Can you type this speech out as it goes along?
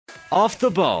Off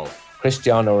the Ball.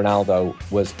 Cristiano Ronaldo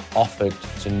was offered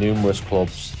to numerous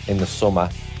clubs in the summer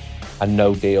and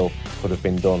no deal could have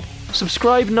been done.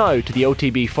 Subscribe now to the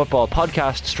OTB Football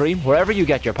Podcast stream wherever you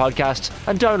get your podcasts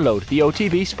and download the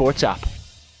OTB Sports app.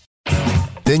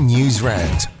 The News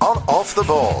Round on Off the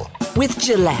Ball. With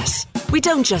Gillette, we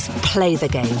don't just play the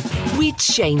game, we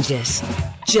change it.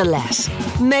 Gillette,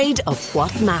 made of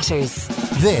what matters.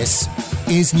 This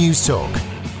is News Talk.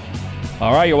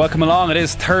 All right, you're welcome along. It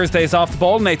is Thursdays Off the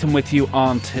Ball. Nathan with you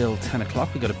until 10 o'clock.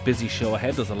 We've got a busy show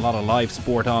ahead. There's a lot of live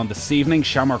sport on this evening.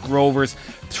 Shamrock Rovers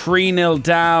 3-0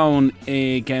 down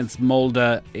against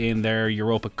Molde in their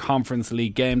Europa Conference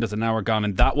League game. There's an hour gone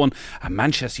in that one. And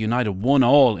Manchester United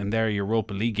 1-1 in their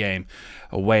Europa League game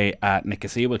away at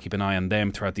Nicosia. We'll keep an eye on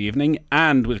them throughout the evening.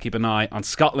 And we'll keep an eye on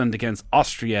Scotland against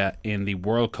Austria in the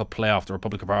World Cup playoff. The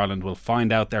Republic of Ireland will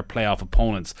find out their playoff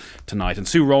opponents tonight. And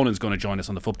Sue Ronan's going to join us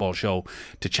on the football show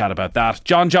to chat about that.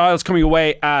 John Giles coming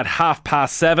away at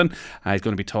 7:30. He's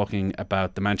going to be talking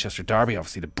about the Manchester derby,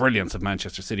 obviously the brilliance of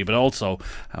Manchester City, but also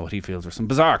what he feels were some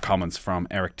bizarre comments from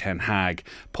Eric Ten Hag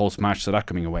post-match. So that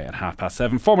coming away at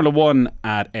 7:30. Formula 1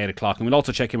 at 8 o'clock. And we'll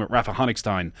also check in with Rafa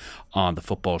Honigstein on the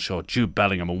football show. Jude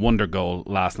Bellingham, a wonder goal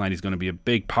last night. He's going to be a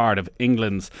big part of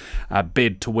England's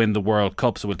bid to win the World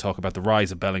Cup. So we'll talk about the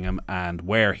rise of Bellingham and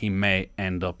where he may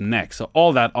end up next. So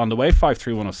all that on the way.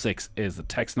 53106 is the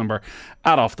text number.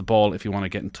 At Off the Ball if you want to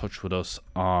get in touch with us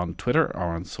on Twitter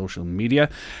or on social media.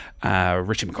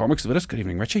 Richie McCormick's with us. Good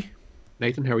evening, Richie.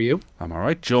 Nathan, how are you? I'm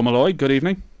alright. Joe Malloy, good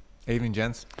evening. Evening,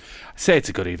 gents. I say it's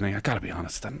a good evening. I gotta be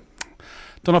honest. I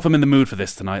don't know if I'm in the mood for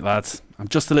this tonight, lads. I'm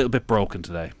just a little bit broken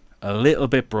today. A little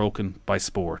bit broken by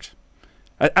sport.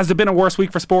 Has there been a worse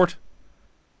week for sport?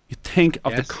 You think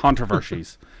of the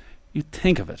controversies. You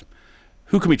think of it.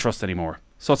 Who can we trust anymore?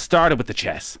 So it started with the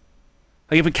chess.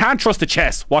 Like, if we can't trust the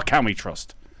chess, what can we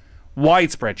trust?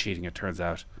 Widespread cheating, it turns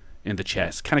out, in the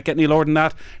chess. Can it get any lower than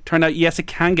that? Turned out, yes, it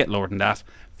can get lower than that.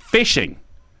 Fishing.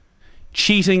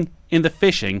 Cheating in the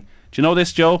fishing. Do you know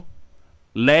this, Joe?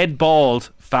 Lead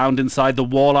balls found inside the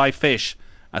walleye fish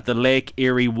at the Lake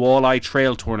Erie Walleye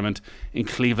Trail Tournament in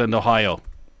Cleveland, Ohio.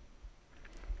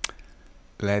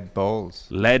 Lead balls.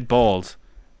 Lead balls.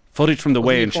 Footage from the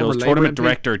weigh-in shows tournament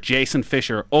director Jason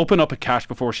Fisher open up a cache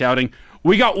before shouting,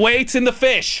 "We got weights in the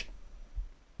fish!"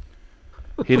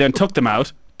 He then took them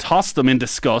out, tossed them in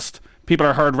disgust. People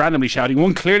are heard randomly shouting.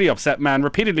 One clearly upset man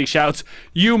repeatedly shouts,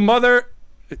 "You mother..."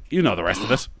 You know the rest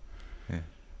of it. Yeah.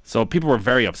 So people were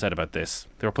very upset about this.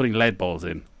 They were putting lead balls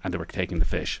in and they were taking the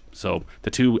fish. So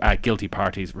the two guilty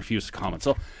parties refused to comment.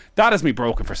 So that has me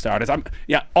broken for starters.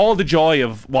 All the joy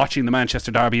of watching the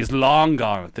Manchester derby is long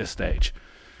gone at this stage.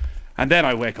 And then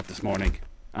I wake up this morning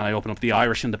and I open up the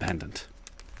Irish Independent.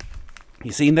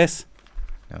 You seen this?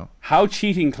 No. How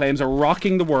cheating claims are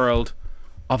rocking the world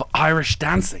of Irish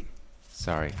dancing.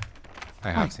 Sorry.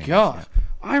 I have seen God. this,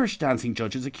 Irish dancing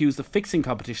judges accused of fixing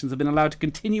competitions have been allowed to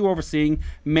continue overseeing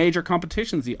major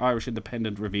competitions, the Irish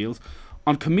Independent reveals.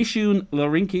 On Comisiún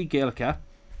Larinci Gaelcha,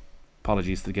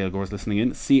 apologies to the Gaeilgeoirs listening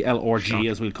in, CLRG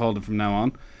as we'll call them from now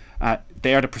on,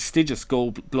 they are the prestigious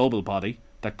global body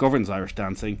that governs Irish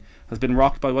dancing, has been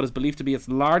rocked by what is believed to be its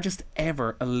largest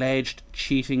ever alleged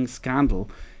cheating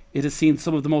scandal. It has seen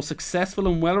some of the most successful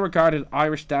and well-regarded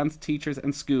Irish dance teachers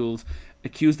and schools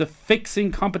accused of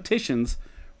fixing competitions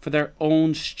for their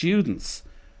own students.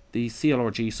 The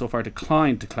CLRG so far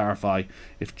declined to clarify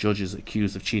if judges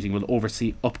accused of cheating will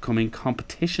oversee upcoming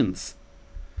competitions.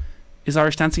 Is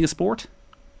Irish dancing a sport?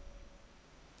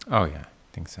 Oh yeah,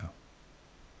 I think so.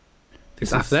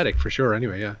 It's athletic for sure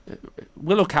anyway, yeah.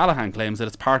 Will O'Callaghan claims that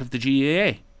it's part of the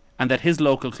GAA and that his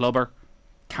local club are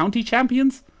county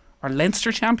champions or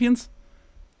Leinster champions.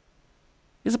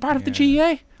 Is it part of the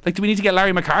GAA? Like, do we need to get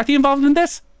Larry McCarthy involved in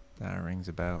this? That rings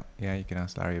a bell. Yeah, you can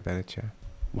ask Larry about it, yeah.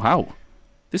 Wow.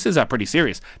 This is pretty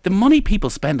serious. The money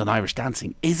people spend on Irish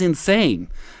dancing is insane.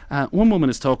 One woman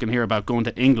is talking here about going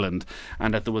to England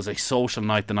and that there was a social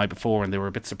night the night before and they were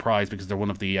a bit surprised because they're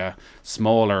one of the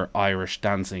smaller Irish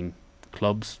dancing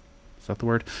clubs. Is that the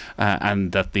word?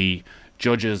 And that the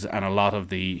judges and a lot of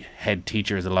the head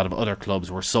teachers, a lot of other clubs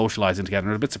were socialising together and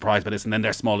they're a bit surprised by this, and then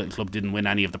their small little club didn't win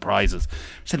any of the prizes.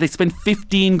 So they spent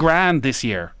 15 grand this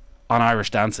year on Irish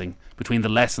dancing between the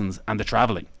lessons and the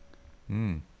travelling.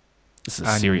 This is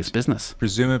serious business.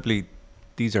 Presumably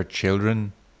these are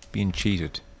children being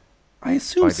cheated. I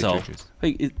assume so.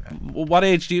 Like, what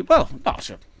age do you... Well, no,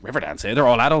 sure, Riverdance, they're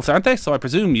all adults, aren't they? So I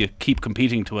presume you keep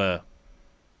competing to a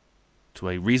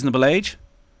reasonable age?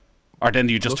 Or then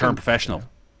do you just turn professional?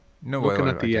 No, looking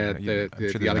at the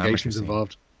allegations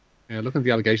involved. Yeah, looking at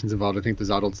the allegations involved, I think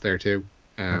there's adults there too.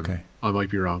 Okay. I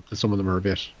might be wrong, because some of them are a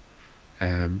bit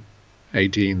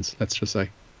 18s, let's just say.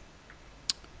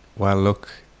 Well, look,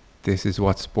 this is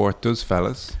what sport does,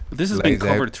 fellas. This has been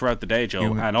covered throughout the day,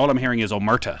 Joe, and all I'm hearing is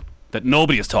omerta, that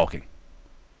nobody is talking.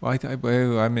 Well,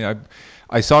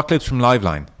 I saw clips from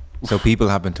Liveline, so people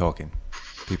have been talking.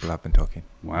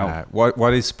 Wow.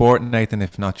 What is sport, Nathan,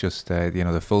 if not just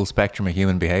the full spectrum of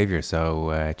human behaviour?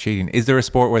 So cheating. Is there a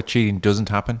sport where cheating doesn't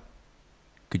happen?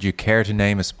 Could you care to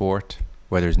name a sport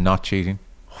where there's not cheating?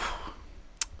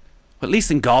 Well, at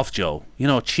least in golf, Joe,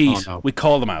 cheat. Oh, no. We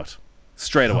call them out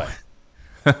straight away.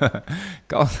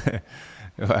 Golf.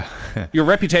 Your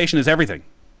reputation is everything.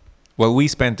 Well, we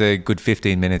spent a good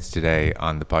 15 minutes today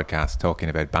on the podcast talking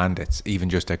about bandits, even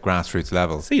just at grassroots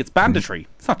level. See, it's banditry.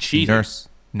 It's not cheating.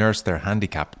 Nurse their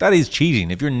handicap. That is cheating.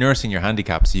 If you're nursing your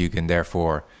handicap so you can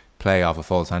therefore play off a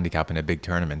false handicap in a big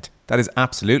tournament, that is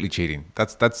absolutely cheating.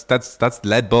 That's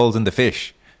lead balls in the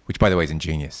fish, which by the way is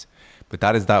ingenious. But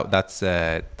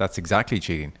that's exactly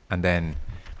cheating. And then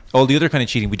all the other kind of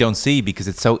cheating we don't see because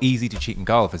it's so easy to cheat in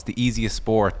golf. It's the easiest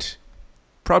sport,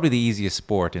 probably the easiest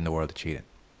sport in the world to cheat in.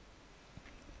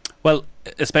 Well,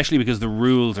 especially because the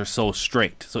rules are so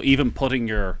strict. So even putting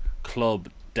your club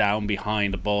down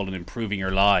behind the ball and improving your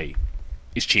lie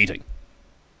is cheating.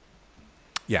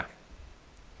 Yeah.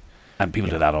 And people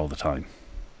do that all the time.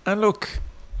 And look,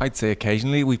 I'd say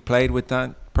occasionally we've played with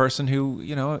that person who,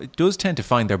 does tend to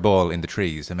find their ball in the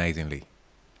trees, amazingly.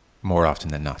 More often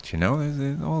than not,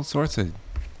 There's all sorts of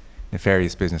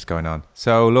nefarious business going on.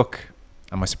 So look,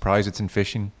 am I surprised it's in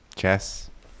fishing, chess,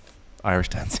 Irish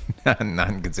dancing,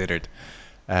 none considered?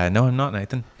 No, I'm not,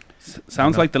 Nathan.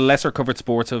 Sounds like the lesser covered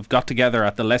sports have got together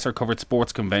at the lesser covered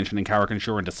sports convention in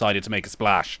Carrick-on-Shore and decided to make a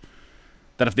splash.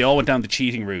 That if they all went down the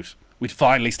cheating route, we'd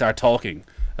finally start talking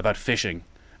about fishing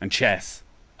and chess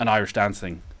and Irish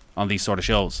dancing on these sort of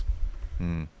shows.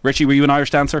 Richie, were you an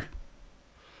Irish dancer?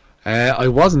 I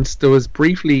wasn't. There was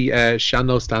briefly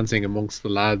shandos dancing amongst the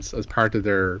lads as part of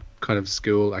their kind of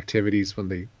school activities when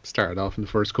they started off in the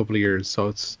first couple of years. So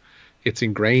it's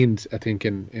ingrained, I think,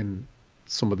 in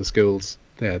some of the schools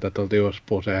that they'll do it,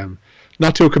 but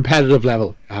not to a competitive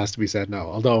level, it has to be said now.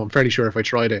 Although I'm fairly sure if I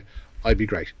tried it, I'd be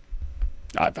great.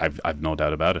 I've no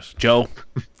doubt about it. Joe,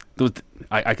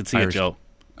 I could see Irish, it, Joe.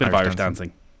 Bit of Irish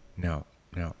dancing. No.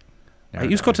 I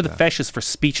used to go to the feshes for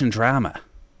speech and drama.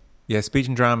 Yeah, speech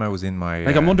and drama was in my...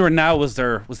 I'm wondering now, was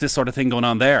this sort of thing going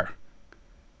on there?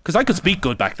 Because I could speak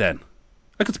good back then.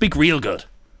 I could speak real good.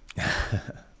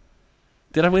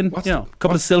 Did I win, a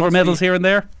couple of silver medals here and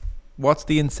there? What's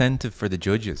the incentive for the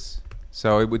judges?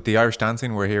 So with the Irish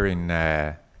dancing, we're hearing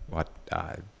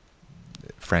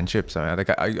friendships.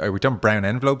 We're done brown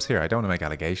envelopes here. I don't want to make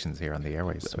allegations here on the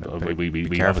airways. So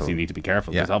we obviously need to be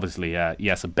careful. Yeah. There's obviously, a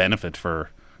benefit for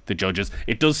the judges.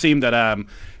 It does seem that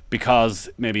because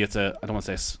maybe it's I don't want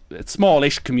to say it's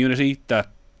smallish community that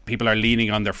people are leaning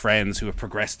on their friends who have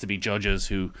progressed to be judges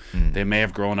who they may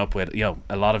have grown up with.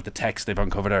 A lot of the texts they've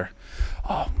uncovered are,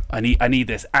 I need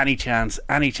this, any chance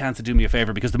to do me a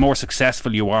favour, because the more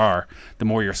successful you are, the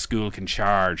more your school can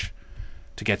charge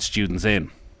to get students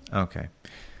in. Okay.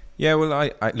 Yeah, well,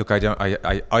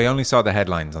 I only saw the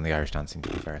headlines on the Irish dancing, to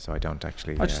be fair, so I don't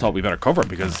actually. I just thought we better cover it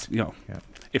because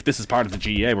if this is part of the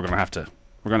GEA, we're gonna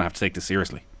have to take this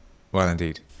seriously. Well,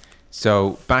 indeed.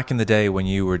 So back in the day when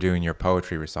you were doing your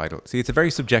poetry recital, see, it's a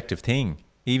very subjective thing.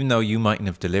 Even though you mightn't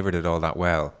have delivered it all that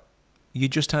well, you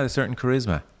just had a certain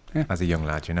charisma as a young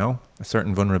lad, a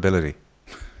certain vulnerability.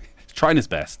 Trying his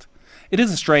best. It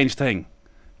is a strange thing,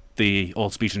 the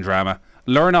old speech and drama.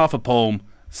 Learn off a poem,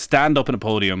 stand up in a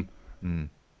podium,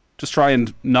 just try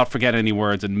and not forget any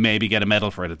words and maybe get a medal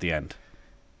for it at the end.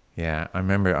 Yeah, I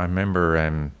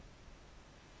remember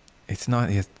it's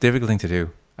a difficult thing to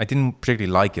do. I didn't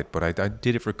particularly like it, but I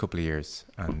did it for a couple of years.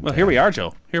 And, well, here we are,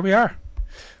 Joe. Here we are.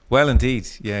 Well, indeed.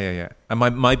 Yeah. And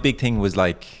my big thing was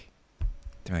like,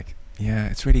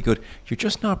 it's really good. You're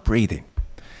just not breathing.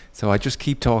 So I just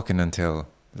keep talking until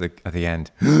at the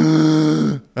end.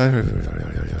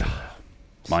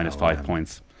 Minus 5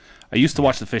 points. I used to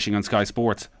watch the fishing on Sky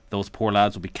Sports. Those poor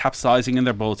lads would be capsizing in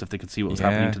their boats if they could see what was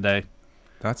happening today.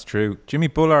 That's true. Jimmy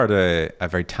Bullard, a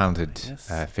very talented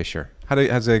fisher,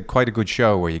 has quite a good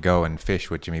show where you go and fish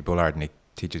with Jimmy Bullard and he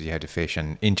teaches you how to fish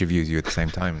and interviews you at the same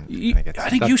time. I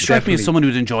think you strike me as someone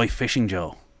who'd enjoy fishing,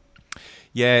 Joe.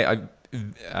 Yeah,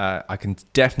 I can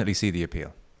definitely see the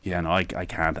appeal. Yeah, no, I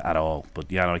can't at all.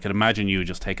 But I can imagine you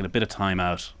just taking a bit of time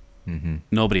out,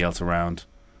 nobody else around,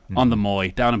 on the Moy,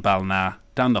 down in Ballina,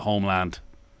 down the homeland.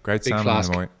 Great salmon on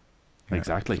the Moy. Yeah,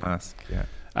 exactly. Flask, yeah.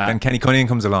 Then Kenny Cunningham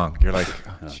comes along. You're like,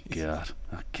 oh God.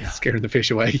 Scaring the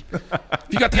fish away.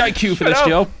 You got the IQ for this,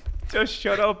 Joe? Just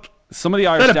shut up. Some of the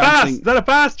Irish dancing. Is that a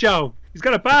bass, Joe? He's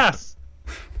got a bass.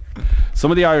 Some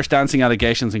of the Irish dancing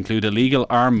allegations include illegal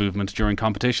arm movement during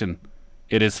competition.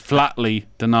 It is flatly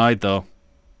denied, though.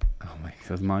 Oh my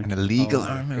Says Mike. An illegal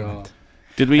arm movement.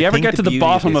 Did we ever think get to the the beauty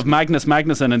bottom of of Magnus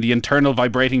Magnusson and the internal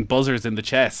vibrating buzzers in the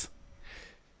chess?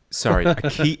 Sorry, I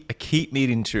keep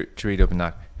needing to read up on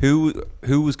that. Who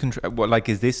was like?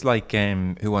 Is this like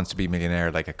Who Wants to Be a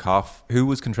Millionaire? Like a cough? Who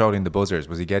was controlling the buzzers?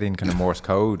 Was he getting kind of Morse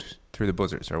code through the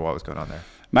buzzers, or what was going on there?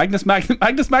 Magnus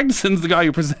Magnusson's the guy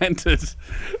who presented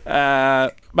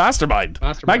Mastermind.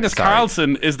 Magnus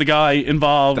Carlsen is the guy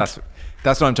involved.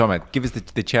 That's what I'm talking about. Give us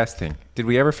the chess thing. Did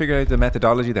we ever figure out the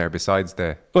methodology there besides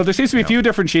the... Well, there seems to be a few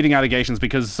different cheating allegations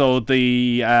because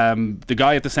the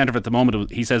guy at the centre of it at the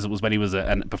moment, he says it was when he was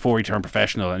before he turned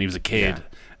professional and he was a kid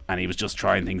and he was just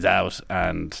trying things out,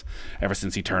 and ever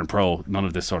since he turned pro, none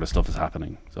of this sort of stuff is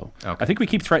happening. So I think we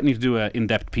keep threatening to do an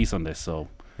in-depth piece on this. So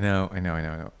No, I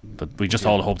know. But we just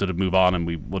all hoped it'd move on and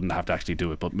we wouldn't have to actually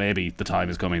do it. But maybe the time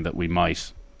is coming that we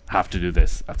might have to do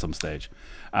this at some stage.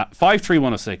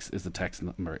 53106 is the text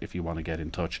number if you want to get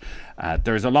in touch.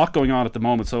 There's a lot going on at the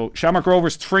moment. So Shamrock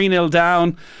Rovers 3-0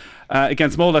 down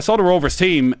against Molde. I saw the Rovers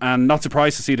team and not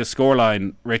surprised to see the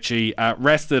scoreline, Richie.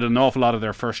 Rested an awful lot of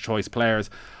their first choice players.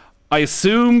 I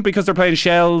assume because they're playing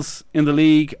Shells in the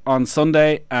league on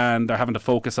Sunday and they're having to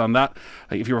focus on that.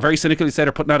 Like if you were very cynical, you say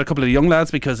they're putting out a couple of young lads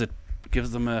because it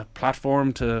gives them a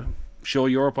platform to show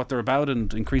Europe what they're about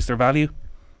and increase their value.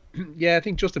 Yeah, I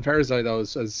think Justin Ferzai, though,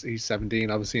 as he's 17,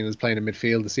 obviously, and is playing in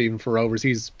midfield this evening for Rovers.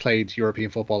 He's played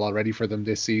European football already for them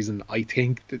this season. I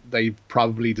think that they've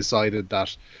probably decided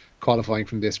that qualifying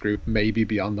from this group may be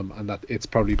beyond them and that it's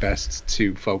probably best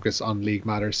to focus on league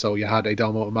matters. So you had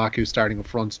Aidomo Umaku starting up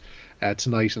front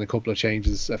tonight, and a couple of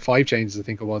changes, 5 changes I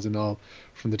think it was in all,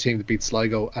 from the team that beat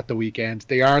Sligo at the weekend.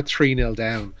 They are 3-0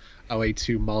 down away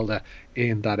to Molde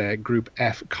in that Group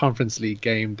F Conference League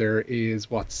game. There is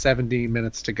 17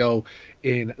 minutes to go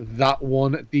in that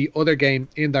one. The other game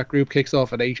in that group kicks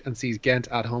off at 8 and sees Ghent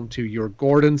at home to your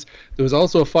Gordons. There was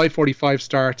also a 5:45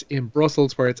 start in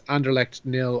Brussels where it's Anderlecht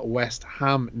 0, West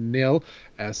Ham 0.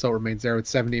 So it remains there with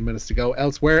 17 minutes to go.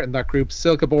 Elsewhere in that group,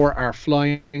 Silkeborg are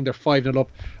flying. They're 5-0 up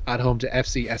at home to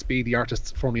FCSB, the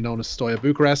artists formerly known as Steaua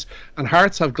Bucharest. And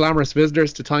Hearts have glamorous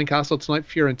visitors to Tynecastle tonight.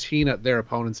 Fiorentina, their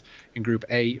opponents in Group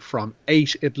A from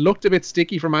 8. It looked a bit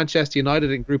sticky for Manchester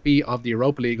United in Group E of the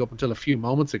Europa League up until a few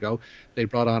moments ago. They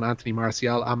brought on Anthony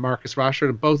Martial and Marcus Rashford,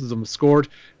 and both of them scored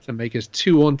to make it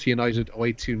 2-1 to United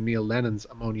away to Neil Lennon's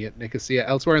Ammonia Nicosia.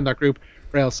 Elsewhere in that group,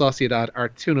 Real Sociedad are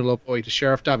 2-0 up away to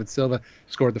Sheriff. David Silva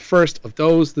scored the first of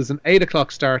those. There's an 8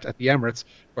 o'clock start at the Emirates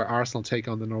where Arsenal take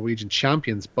on the Norwegian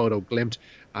champions Bodo Glimt.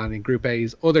 And in Group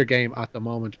A's other game at the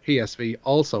moment, PSV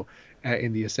also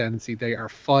in the ascendancy. They are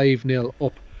 5-0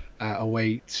 up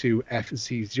away to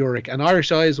FC Zurich. And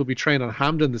Irish Eyes will be trained on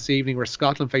Hampden this evening where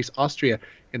Scotland face Austria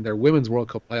in their Women's World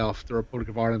Cup playoff. The Republic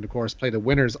of Ireland, of course, play the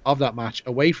winners of that match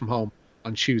away from home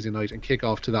on Tuesday night, and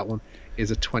kick-off to that one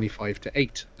is at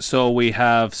 25-8. So we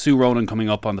have Sue Ronan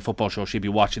coming up on the football show. She'll be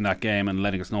watching that game and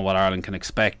letting us know what Ireland can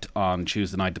expect on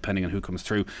Tuesday night, depending on who comes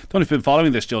through. Don't know if you've been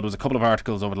following this, Joe. There was a couple of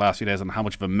articles over the last few days on how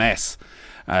much of a mess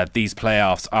these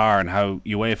playoffs are and how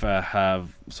UEFA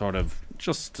have sort of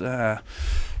just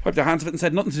wiped their hands of it and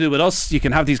said nothing to do with us. You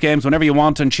can have these games whenever you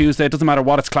want on Tuesday. It doesn't matter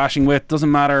what it's clashing with. It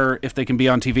doesn't matter if they can be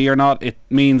on TV or not. It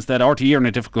means that RTE are in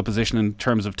a difficult position in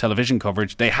terms of television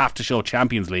coverage. They have to show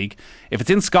Champions League. If it's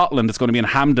in Scotland, it's going to be in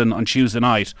Hampden on Tuesday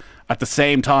night at the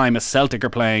same time as Celtic are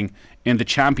playing in the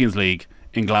Champions League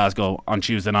in Glasgow on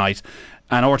Tuesday night.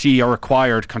 And RTE are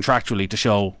required contractually to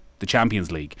show the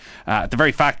Champions League. The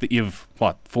very fact that you've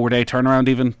 4-day turnaround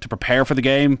even to prepare for the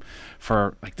game,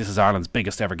 for like this is Ireland's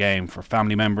biggest ever game, for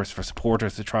family members, for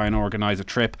supporters to try and organise a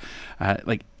trip,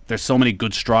 there's so many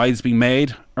good strides being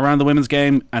made around the women's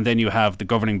game, and then you have the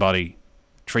governing body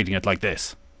treating it like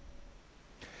this.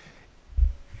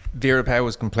 Vera Pauw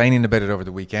was complaining about it over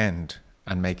the weekend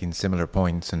and making similar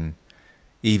points, and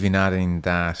even adding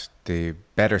that the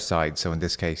better side, so in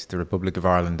this case the Republic of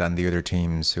Ireland and the other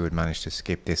teams who had managed to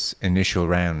skip this initial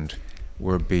round,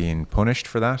 were being punished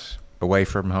for that, away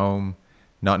from home,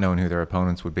 not knowing who their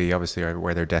opponents would be, obviously, or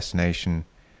where their destination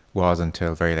was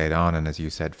until very late on. And as you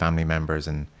said, family members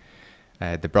and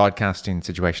the broadcasting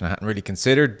situation I hadn't really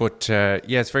considered, but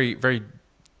it's very, very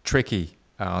tricky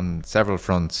on several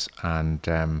fronts.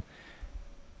 And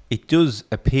it does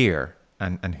appear,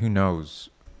 and who knows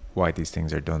why these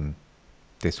things are done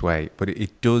this way, but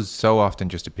it does so often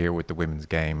just appear with the women's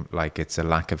game like it's a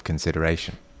lack of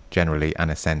consideration generally,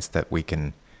 and a sense that we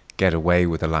can get away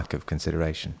with a lack of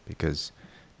consideration, because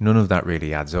none of that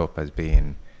really adds up as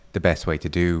being the best way to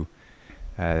do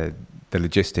the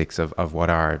logistics of what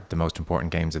are the most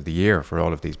important games of the year for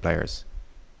all of these players.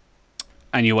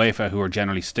 and UEFA, who are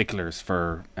generally sticklers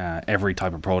for every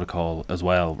type of protocol as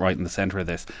well, right in the centre of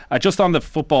this. Just on the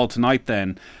football tonight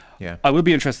then, Yeah. I would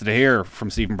be interested to hear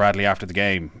from Stephen Bradley after the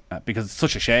game, because it's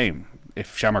such a shame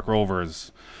if Shamrock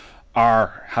Rovers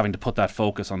are having to put that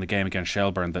focus on the game against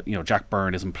Shelbourne, that, you know, Jack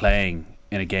Byrne isn't playing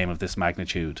in a game of this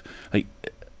magnitude. Like,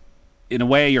 in a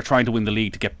way, you're trying to win the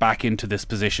league to get back into this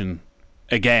position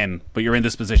again, but you're in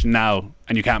this position now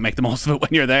and you can't make the most of it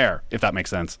when you're there, if that makes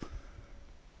sense.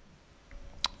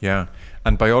 Yeah,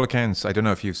 and by all accounts, I don't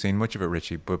know if you've seen much of it,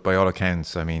 Richie, but by all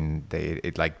accounts, I mean,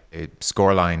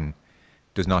 scoreline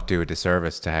does not do a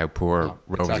disservice to how poor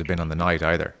Rovers have been on the night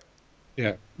either.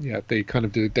 Yeah, they kind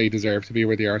of do. They deserve to be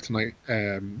where they are tonight.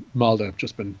 Malda have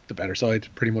just been the better side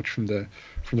pretty much from the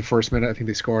first minute. I think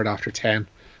they scored after 10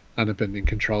 and have been in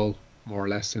control more or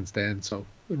less since then. So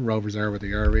Rovers are where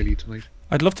they are really tonight.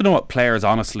 I'd love to know what players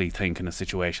honestly think in a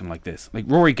situation like this. Like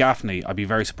Rory Gaffney, I'd be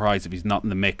very surprised if he's not in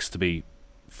the mix to be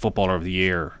Footballer of the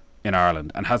Year in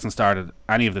Ireland and hasn't started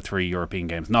any of the 3 European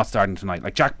games, not starting tonight.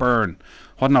 Like Jack Byrne,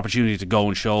 what an opportunity to go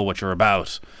and show what you're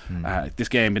about. This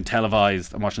game been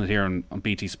televised. I'm watching it here on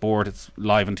BT Sport. It's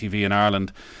live on TV in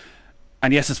Ireland.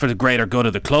 And yes, it's for the greater good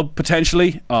of the club,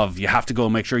 potentially, of you have to go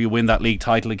and make sure you win that league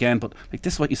title again. But like,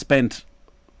 this is what you spent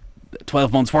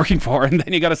 12 months working for, and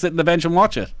then you got to sit on the bench and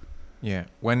watch it. Yeah.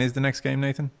 When is the next game,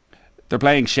 Nathan? They're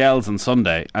playing Shells on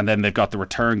Sunday, and then they've got the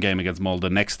return game against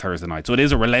Mulda next Thursday night. So it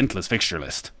is a relentless fixture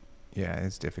list. Yeah,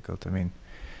 it's difficult. I mean,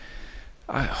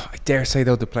 I dare say,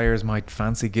 though, the players might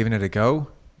fancy giving it a go.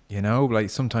 You know, like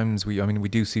sometimes we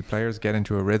do see players get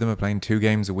into a rhythm of playing 2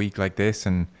 games a week like this,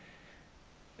 and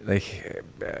like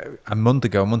a month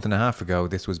and a half ago,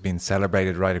 this was being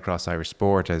celebrated right across Irish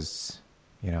sport as,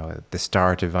 you know, the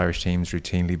start of Irish teams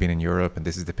routinely being in Europe, and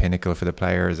this is the pinnacle for the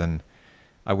players. And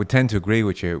I would tend to agree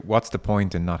with you. What's the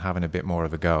point in not having a bit more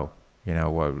of a go? You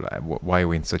know, why are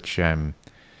we in such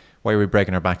why are we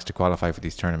breaking our backs to qualify for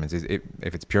these tournaments?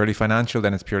 If it's purely financial,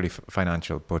 then it's purely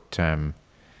financial. But I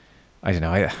don't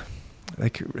know.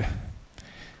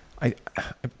 I'd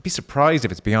be surprised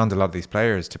if it's beyond a lot of these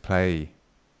players to play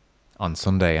on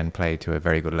Sunday and play to a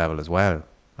very good level as well.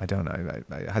 I don't know.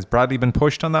 Has Bradley been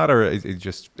pushed on that, or is it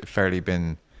just fairly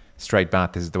been straight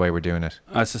bat? This is the way we're doing it.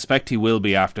 I suspect he will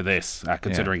be after this,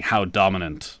 considering how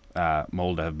dominant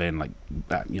Molde have been. Like,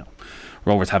 you know,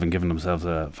 Rovers haven't given themselves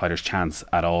a fighter's chance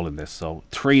at all in this. So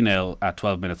 3-0 at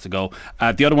 12 minutes to go.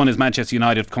 The other one is Manchester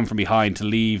United come from behind to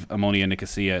leave Omonia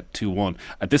Nicosia 2-1.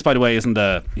 This, by the way, isn't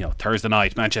the Thursday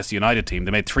night Manchester United team.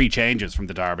 They made 3 changes from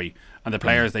the derby, and the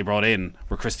players they brought in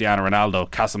were Cristiano Ronaldo,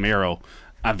 Casemiro,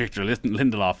 and Victor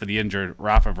Lindelof for the injured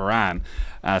Rafa Varane.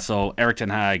 So Eric Ten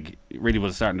Hag really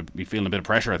was starting to be feeling a bit of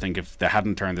pressure, I think, if they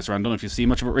hadn't turned this around. Don't know if you see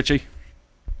much of it, Richie.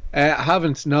 I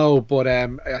haven't, no, but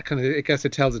I guess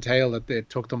it tells a tale that it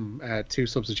took them 2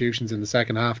 substitutions in the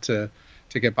second half to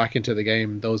get back into the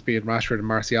game. Those being Rashford and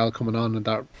Martial coming on, and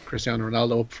that Cristiano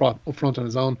Ronaldo up front on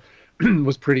his own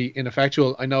was pretty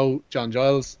ineffectual. I know John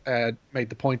Giles made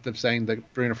the point of saying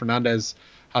that Bruno Fernandes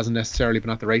hasn't necessarily been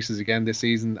at the races again this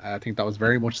season. I think that was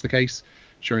very much the case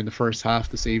during the first half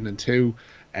this evening too.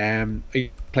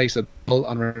 He placed a ball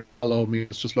on Ronaldo. I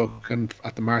was just looking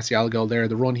at the Martial goal there.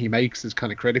 The run he makes is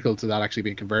kind of critical to that actually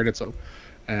being converted. So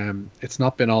it's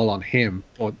not been all on him,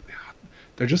 but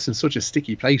they're just in such a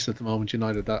sticky place at the moment,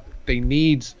 United, that they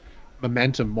need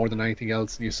momentum more than anything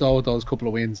else. And you saw what those couple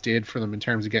of wins did for them in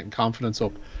terms of getting confidence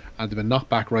up, and they've been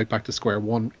knocked right back to square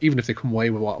one. Even if they come away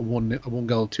with a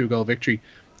 1-goal, 2-goal victory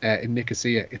in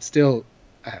Nicosia, it's still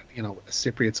a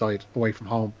Cypriot side away from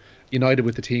home. United,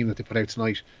 with the team that they put out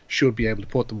tonight, should be able to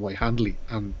put them away handily,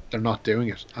 and they're not doing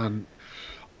it. And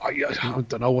I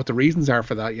don't know what the reasons are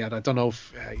for that yet. I don't know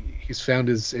if he's found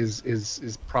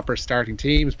his proper starting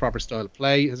team, his proper style of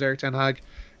play, as Eric Ten Hag,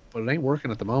 but it ain't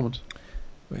working at the moment.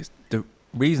 The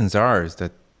reasons is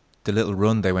that the little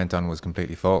run they went on was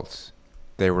completely false.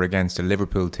 They were against a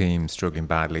Liverpool team struggling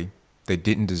badly. They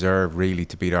didn't deserve really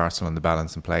to beat Arsenal on the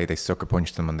balance and play. They sucker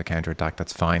punched them on the counter-attack.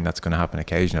 That's fine. That's going to happen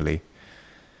occasionally.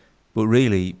 But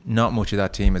really, not much of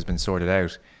that team has been sorted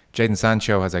out. Jadon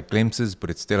Sancho has had glimpses, but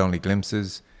it's still only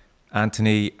glimpses.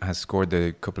 Anthony has scored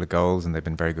a couple of goals, and they've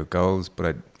been very good goals.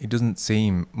 But he doesn't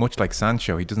seem, much like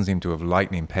Sancho, he doesn't seem to have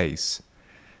lightning pace.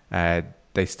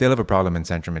 They still have a problem in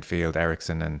central midfield,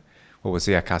 Eriksen, and we'll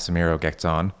see how Casemiro gets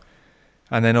on.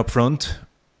 And then up front,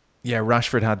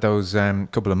 Rashford had those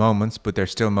couple of moments, but they're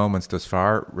still moments thus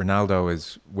far. Ronaldo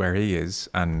is where he is,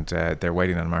 and they're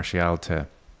waiting on Martial to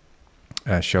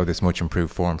show this much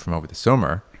improved form from over the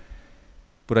summer.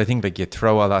 But I think you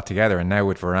throw all that together, and now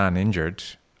with Varane injured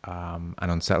and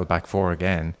unsettled back 4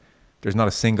 again, there's not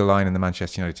a single line in the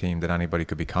Manchester United team that anybody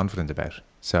could be confident about.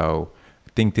 So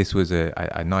think this was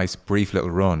a nice brief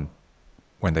little run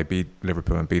when they beat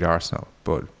Liverpool and beat Arsenal,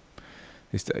 but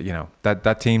it's,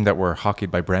 that team that were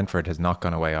hockeyed by Brentford has not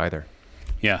gone away either.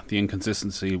 Yeah, the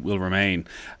inconsistency will remain.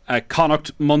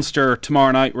 Connacht, Munster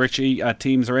tomorrow night. Richie,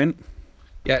 teams are in.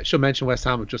 Yeah, should mention West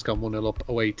Ham have just gone 1-0 up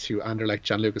away to Anderlecht.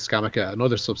 Gianluca Scamacca,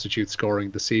 another substitute, scoring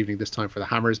this evening, this time for the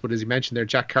Hammers. But as you mentioned there,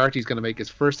 Jack Carty is going to make his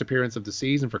first appearance of the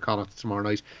season for Connacht tomorrow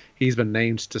night. He's been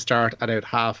named to start at out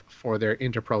half for their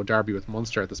Interpro derby with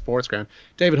Munster at the Sports Ground.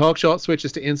 David Hawkshaw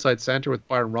switches to inside centre with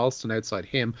Byron Ralston outside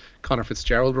him. Conor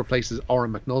Fitzgerald replaces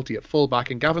Oren McNulty at full back,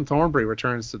 and Gavin Thornbury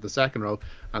returns to the second row.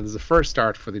 And there's a first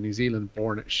start for the New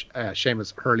Zealand-born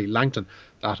Seamus Hurley-Langton.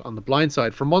 That on the blind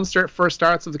side. For Munster, first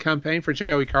starts of the campaign for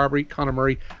Joey Carbery, Conor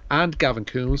Murray and Gavin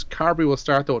Coombs. Carbery will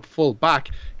start though at full back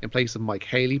in place of Mike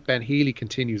Haley. Ben Healy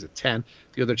continues at 10.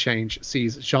 The other change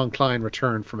sees Jean Klein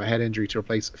return from a head injury to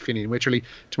replace Finian Wycherley.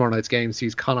 Tomorrow night's game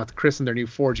sees Connacht christen their new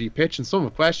 4G pitch, and some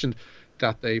have questioned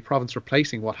that the province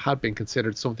replacing what had been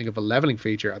considered something of a levelling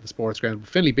feature at the Sports Ground.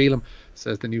 Finlay Beelum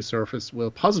says the new surface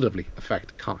will positively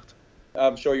affect Connacht.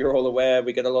 I'm sure you're all aware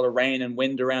we get a lot of rain and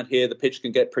wind around here. The pitch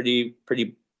can get pretty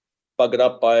buggered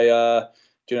up by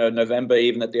November,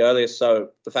 even at the earliest.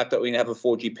 So the fact that we have a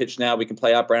 4G pitch now, we can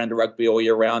play our brand of rugby all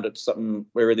year round. It's something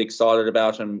we're really excited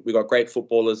about, and we've got great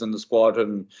footballers in the squad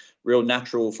and real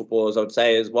natural footballers, I would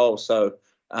say, as well. So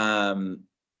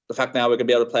the fact now we're going to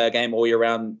be able to play our game all year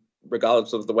round,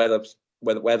 regardless of the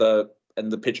weather, and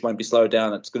the pitch won't be slowed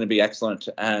down. It's going to be excellent.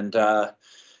 And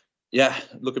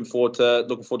looking forward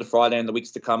to Friday and the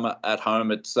weeks to come at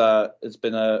home. It's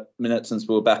been a minute since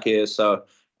we were back here, so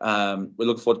we're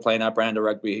looking forward to playing our brand of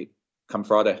rugby come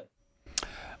Friday.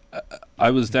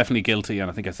 I was definitely guilty,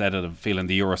 and I think I said it, of feeling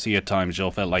the URC at times,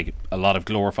 Joe, felt like a lot of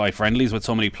glorified friendlies with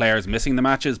so many players missing the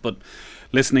matches. But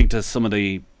listening to some of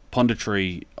the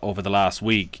punditry over the last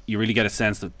week, you really get a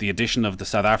sense that the addition of the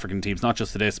South African teams, not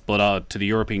just to this, but to the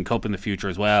European Cup in the future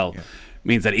as well,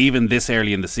 means that even this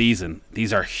early in the season,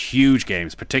 these are huge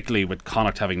games, particularly with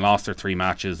Connacht having lost their 3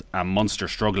 matches and Munster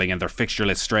struggling in their fixture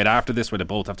list straight after this, where they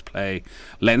both have to play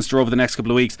Leinster over the next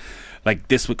couple of weeks. Like,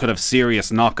 this could have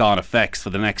serious knock-on effects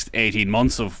for the next 18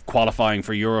 months of qualifying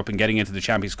for Europe and getting into the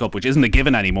Champions Cup, which isn't a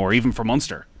given anymore, even for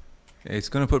Munster. It's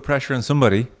going to put pressure on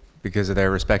somebody because of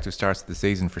their respective starts of the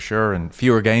season, for sure, and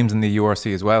fewer games in the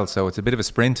URC as well. So it's a bit of a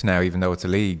sprint now, even though it's a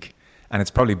league, and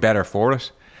it's probably better for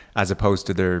it, as opposed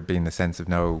to there being the sense of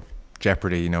no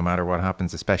jeopardy no matter what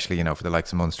happens, especially for the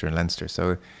likes of Munster and Leinster.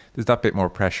 So there's that bit more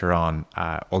pressure on,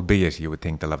 albeit you would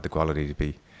think they'll have the quality to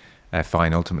be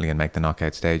fine ultimately and make the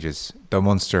knockout stages. Though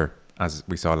Munster, as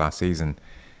we saw last season,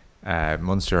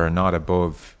 Munster are not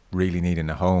above really needing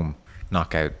a home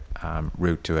knockout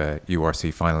route to a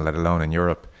URC final, let alone in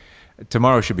Europe.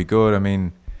 Tomorrow should be good. I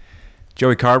mean,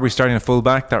 Joey Carbery starting at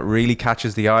full-back, that really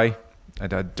catches the eye. I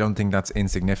don't think that's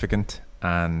insignificant.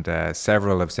 And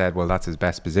several have said, well, that's his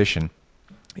best position,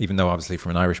 even though obviously from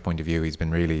an Irish point of view he's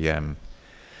been really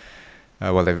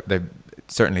they've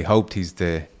certainly hoped he's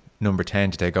the number 10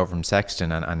 to take over from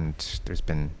Sexton, and there's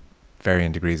been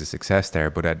varying degrees of success there.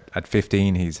 But at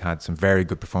 15 he's had some very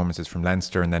good performances from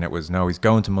Leinster, and then it was he's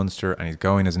going to Munster and he's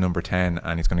going as a number 10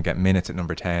 and he's going to get minutes at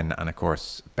number 10, and of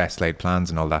course best laid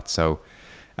plans and all that. So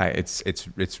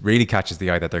it's really catches the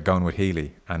eye that they're going with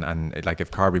Healy, and like if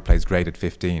Carbery plays great at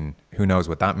 15, who knows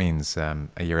what that means a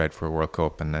year out for a World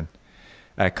Cup. And then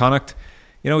Connacht,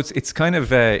 it's kind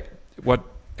of what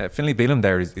Finlay Beelum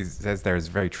there says there is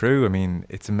very true. I mean,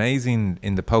 it's amazing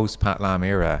in the post Pat Lam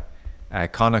era,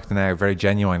 Connacht now very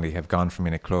genuinely have gone from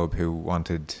being a club who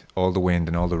wanted all the wind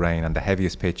and all the rain and the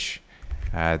heaviest pitch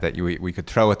that we could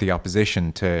throw at the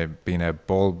opposition, to being a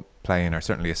ball playing, or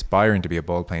certainly aspiring to be a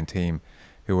ball playing team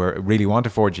who really want a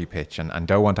 4G pitch and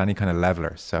don't want any kind of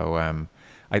leveller. So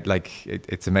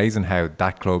it's amazing how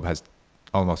that club has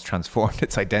almost transformed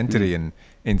its identity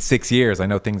in 6 years. I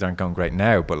know things aren't going great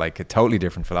now, but like a totally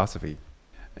different philosophy.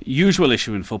 Usual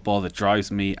issue in football that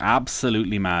drives me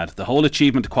absolutely mad. The whole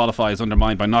achievement to qualify is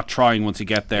undermined by not trying once you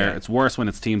get there. Yeah. It's worse when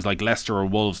it's teams like Leicester or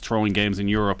Wolves throwing games in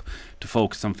Europe to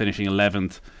focus on finishing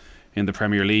 11th in the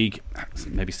Premier League.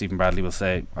 Maybe Stephen Bradley will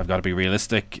say, I've got to be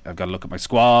realistic, I've got to look at my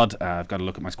squad, I've got to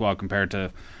look at my squad compared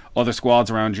to other squads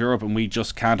around Europe, and we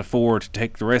just can't afford to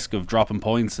take the risk of dropping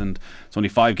points. And there's only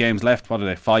 5 games left. What are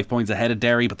they, 5 points ahead of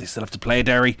Derry, but they still have to play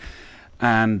Derry.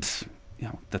 And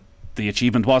the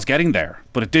achievement was getting there,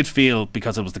 but it did feel,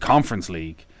 because it was the Conference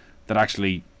League, that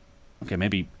actually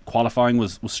maybe qualifying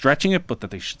was stretching it, but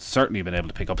that they should certainly have been able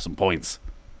to pick up some points.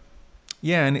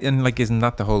 Yeah, and like, isn't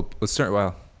that the whole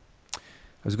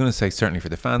I was going to say certainly for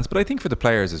the fans, but I think for the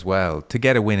players as well, to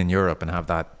get a win in Europe and have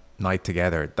that night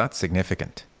together, that's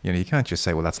significant. You can't just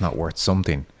say, well, that's not worth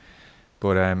something.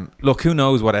 But look, who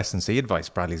knows what S&C advice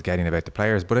Bradley's getting about the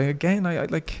players? But again, I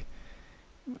like.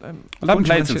 Well, they haven't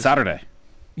played since Saturday.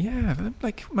 Yeah,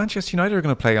 like Manchester United are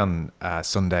going to play on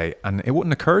Sunday, and it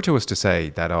wouldn't occur to us to say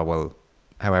that, oh well,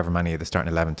 however many of the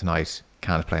starting 11 tonight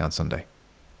can't play on Sunday.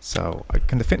 So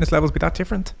can the fitness levels be that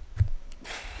different?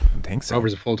 I don't think so.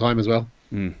 Rovers are full time as well.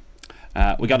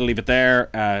 We got to leave it there.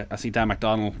 I see Dan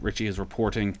McDonnell, Richie, is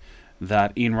reporting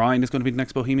that Ian Ryan is going to be the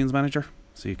next Bohemians manager,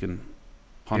 so you can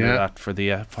ponder that for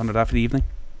the evening.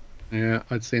 Yeah,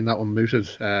 I'd seen that one mooted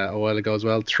a while ago as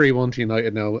well. 3-1 to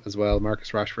United now as well.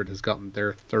 Marcus Rashford has gotten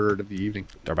their third of the evening.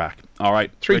 They're back. All right.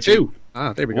 3-2.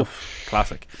 There we go.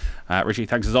 Classic. Richie,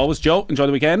 thanks as always. Joe, enjoy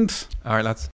the weekend. All right, lads.